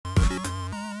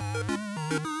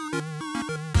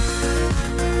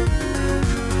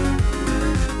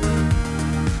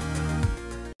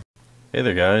Hey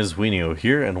there guys, Weenio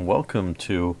here, and welcome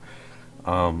to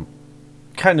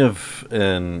kind of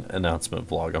an announcement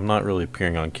vlog. I'm not really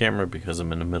appearing on camera because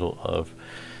I'm in the middle of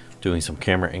doing some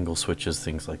camera angle switches,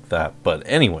 things like that. But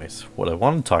anyways, what I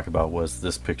wanted to talk about was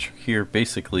this picture here,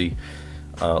 basically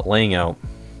laying out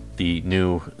the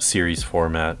new series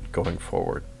format going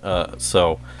forward.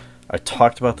 So I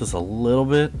talked about this a little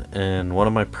bit in one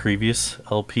of my previous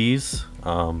LPs.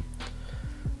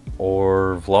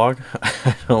 Or vlog.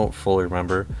 I don't fully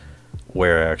remember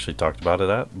where I actually talked about it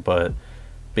at, but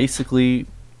basically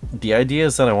the idea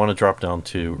is that I want to drop down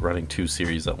to running 2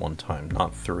 series at one time,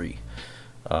 not 3.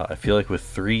 I feel like with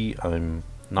 3 I'm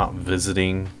not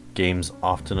visiting games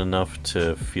often enough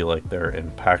to feel like they're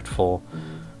impactful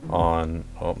on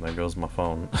there goes my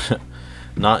phone.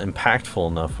 Not impactful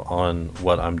enough on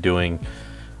what I'm doing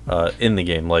in the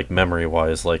game, like memory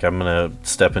wise. Like I'm gonna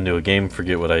step into a game,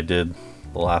 forget what I did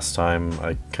the last time.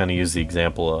 I kind of use the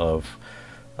example of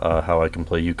how I can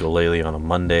play ukulele on a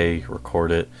Monday,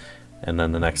 record it, and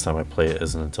then the next time I play it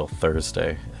isn't until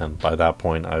Thursday, and by that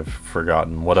point I've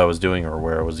forgotten what I was doing or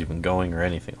where I was even going or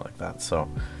anything like that. So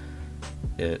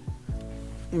it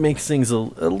makes things a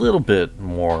little bit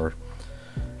more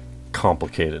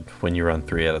complicated when you run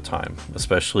 3 at a time,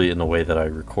 especially in the way that I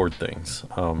record things,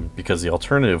 because the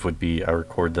alternative would be I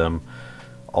record them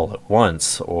all at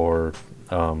once, or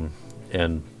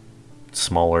in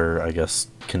smaller, I guess,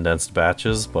 condensed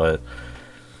batches, but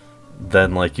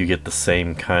then like you get the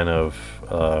same kind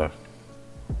of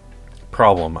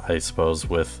problem, I suppose,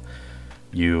 with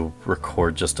you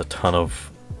record just a ton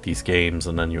of these games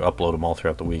and then you upload them all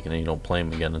throughout the week and then you don't play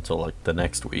them again until like the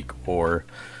next week. Or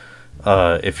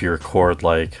if you record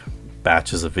like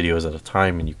batches of videos at a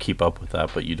time and you keep up with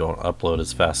that but you don't upload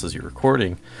as fast as you're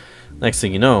recording, next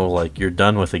thing you know, like you're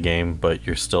done with the game but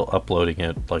you're still uploading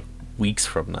it like weeks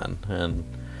from then, and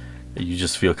you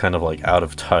just feel kind of like out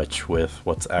of touch with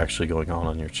what's actually going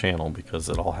on your channel because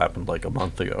it all happened like a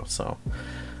month ago. So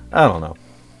I don't know,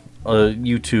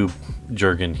 YouTube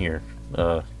jargon here,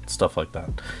 stuff like that.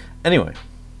 Anyway,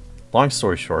 long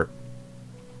story short,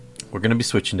 we're going to be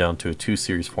switching down to a 2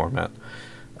 series format.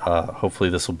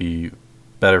 Hopefully this will be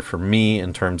better for me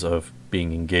in terms of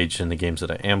being engaged in the games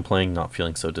that I am playing, not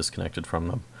feeling so disconnected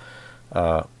from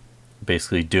them.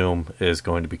 Basically, Doom is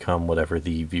going to become whatever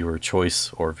the viewer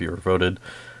choice or viewer voted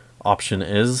option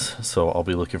is, so I'll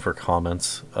be looking for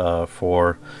comments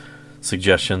for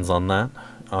suggestions on that.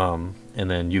 And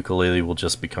then ukulele will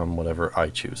just become whatever I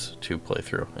choose to play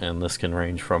through, and this can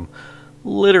range from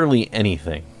literally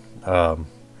anything.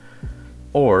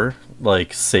 Or,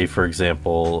 like, say for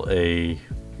example, a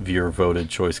viewer voted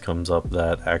choice comes up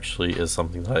that actually is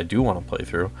something that I do want to play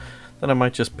through, then I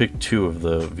might just pick 2 of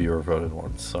the viewer voted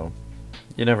ones. So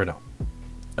you never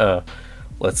know.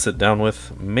 Let's Sit Down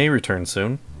With may return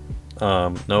soon.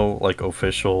 No like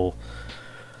official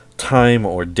time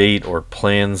or date or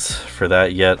plans for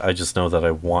that yet. I just know that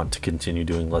I want to continue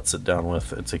doing Let's Sit Down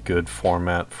With. It's a good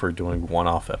format for doing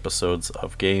one-off episodes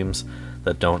of games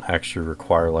that don't actually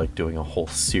require like doing a whole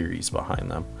series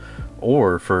behind them,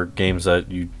 or for games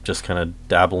that you just kind of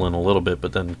dabble in a little bit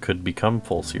but then could become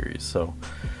full series. So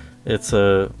it's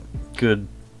a good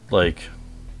like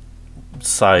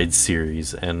side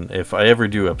series, and if I ever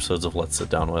do episodes of Let's Sit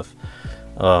Down With,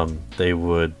 they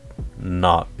would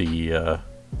not be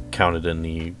counted in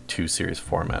the 2 series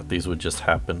format. These would just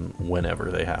happen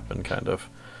whenever they happen, kind of.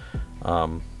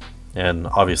 And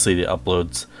obviously the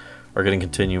uploads are going to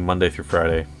continue Monday through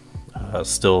Friday,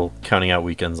 still counting out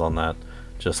weekends on that,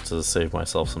 just to save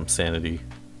myself some sanity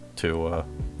to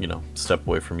you know, step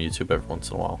away from YouTube every once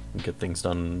in a while and get things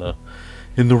done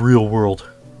in the real world.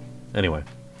 Anyway,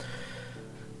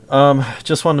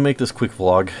 just wanted to make this quick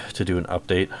vlog to do an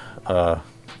update.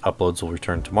 Uploads will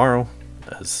return tomorrow,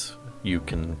 as you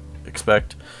can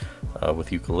expect,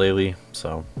 with ukulele,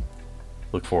 so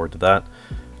look forward to that.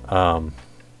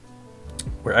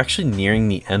 We're actually nearing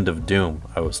the end of Doom,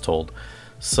 I was told,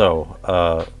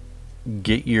 so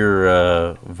get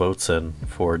your votes in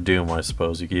for Doom. I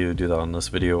suppose you can either do that on this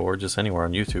video or just anywhere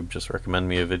on YouTube. Just recommend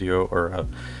me a video or a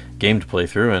game to play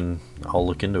through and I'll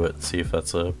look into it and see if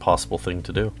that's a possible thing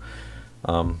to do.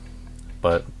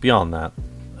 But beyond that,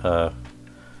 I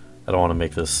don't want to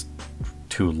make this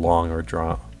too long or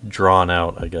drawn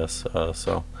out, I guess,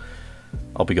 so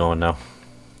I'll be going now.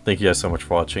 Thank you guys so much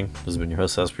for watching. This has been your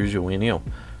host, as per usual, Weenio.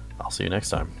 I'll see you next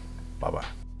time. Bye bye.